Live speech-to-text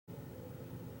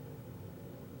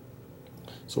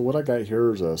So what I got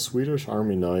here is a Swedish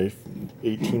Army knife,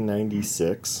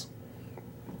 1896,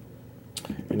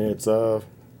 and it's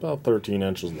about 13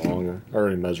 inches long. I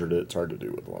already measured it. It's hard to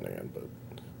do with one hand, but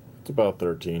it's about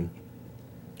 13,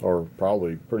 or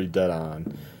probably pretty dead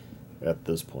on at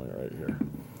this point right here.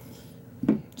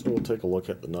 So we'll take a look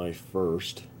at the knife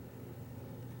first.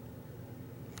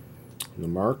 And the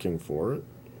marking for it.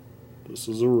 This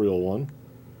is a real one.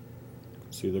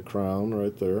 See the crown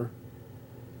right there.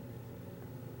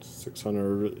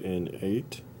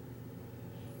 608.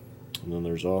 And then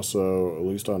there's also, at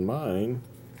least on mine,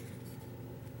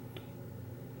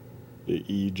 the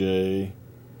EJ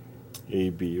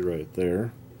AB right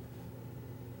there.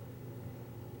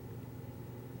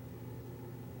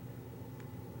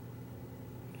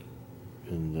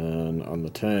 And then on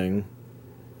the tang,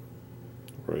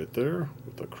 right there,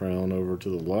 with the crown over to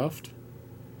the left,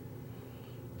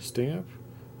 stamp.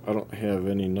 I don't have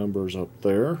any numbers up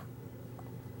there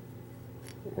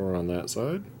or on that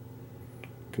side.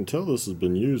 Can tell this has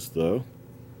been used though,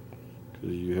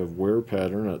 because you have wear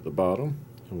pattern at the bottom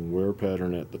and wear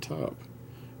pattern at the top.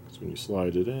 Because when you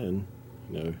slide it in,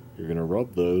 you know, you're going to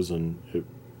rub those and it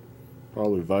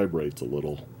probably vibrates a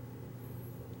little,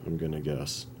 I'm going to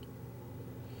guess.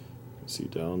 See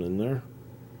down in there.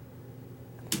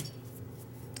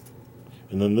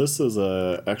 And then this is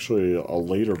actually a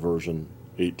later version,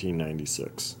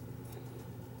 1896.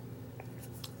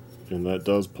 And that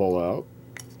does pull out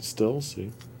still,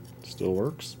 see, still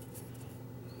works.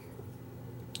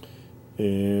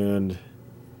 And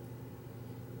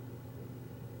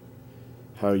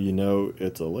how you know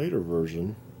it's a later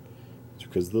version is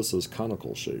because this is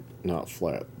conical shape, not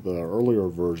flat. The earlier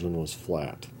version was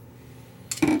flat.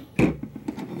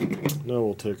 Now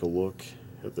we'll take a look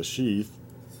at the sheath.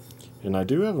 And I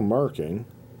do have a marking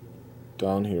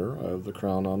down here. I have the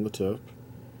crown on the tip.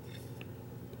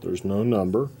 But there's no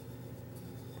number.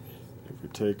 If we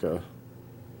take a,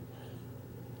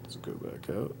 let's go back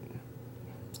out.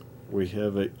 We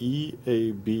have a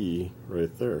EAB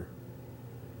right there.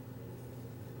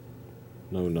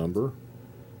 No number.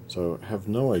 So I have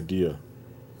no idea.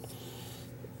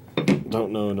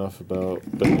 Don't know enough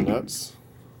about bayonets.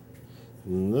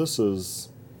 And this is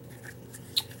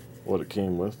what it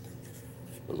came with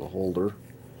as a holder.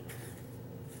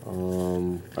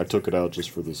 I took it out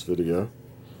just for this video.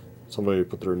 Somebody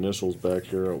put their initials back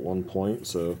here at one point,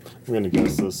 so I'm going to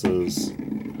guess this is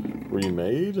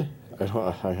remade.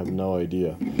 I have no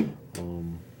idea.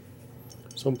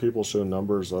 Some people show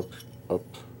numbers up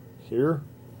here.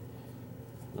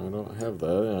 I don't have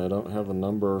that, and I don't have a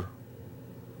number.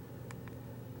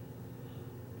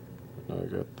 I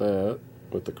got that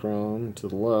with the crown to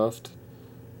the left.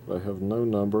 I have no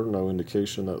number, no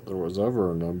indication that there was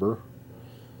ever a number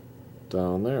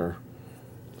down there.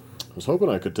 I was hoping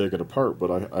I could take it apart,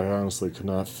 but I honestly could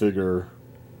not figure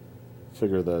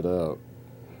that out.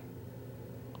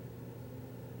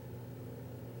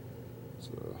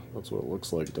 So that's what it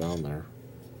looks like down there.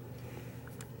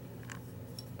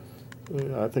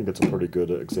 Yeah, I think it's a pretty good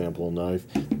example of knife.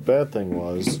 The bad thing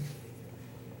was,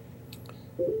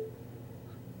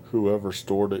 whoever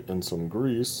stored it in some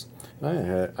grease.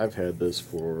 I've had this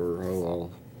for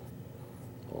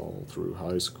all through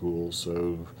high school,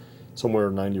 so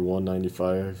somewhere 91,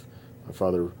 95. My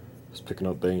father was picking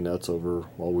up bayonets over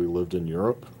while we lived in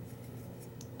Europe.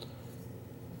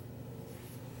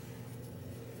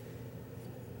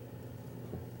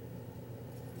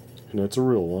 And it's a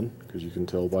real one, because you can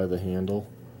tell by the handle.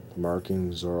 The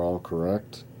markings are all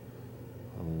correct.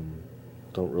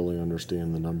 Don't really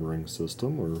understand the numbering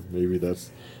system, or maybe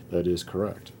that is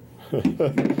correct.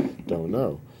 Don't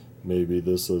know. Maybe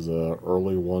this is a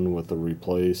early one with a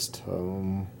replaced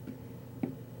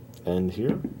end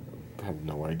here. I have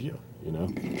no idea, you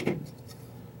know.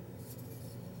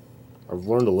 I've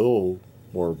learned a little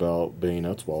more about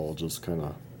bayonets while just kind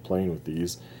of playing with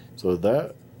these. So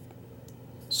that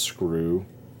screw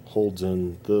holds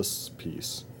in this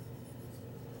piece.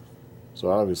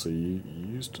 So obviously you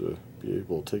used to be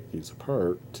able to take these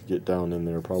apart to get down in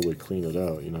there, probably clean it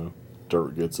out, you know.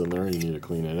 Dirt gets in there, you need to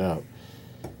clean it out.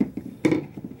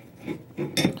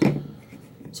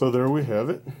 So there we have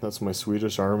it. That's my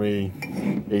Swedish Army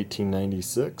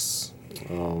 1896,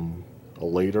 a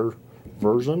later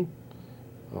version.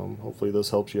 Hopefully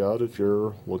this helps you out if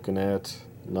you're looking at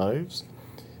knives.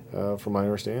 From my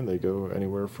understanding, they go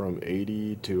anywhere from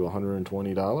 $80 to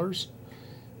 $120.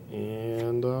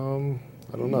 And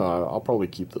I don't know, I'll probably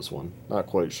keep this one. Not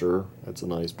quite sure. It's a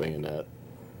nice bayonet.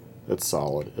 It's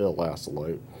solid. It'll last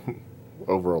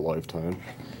over a lifetime.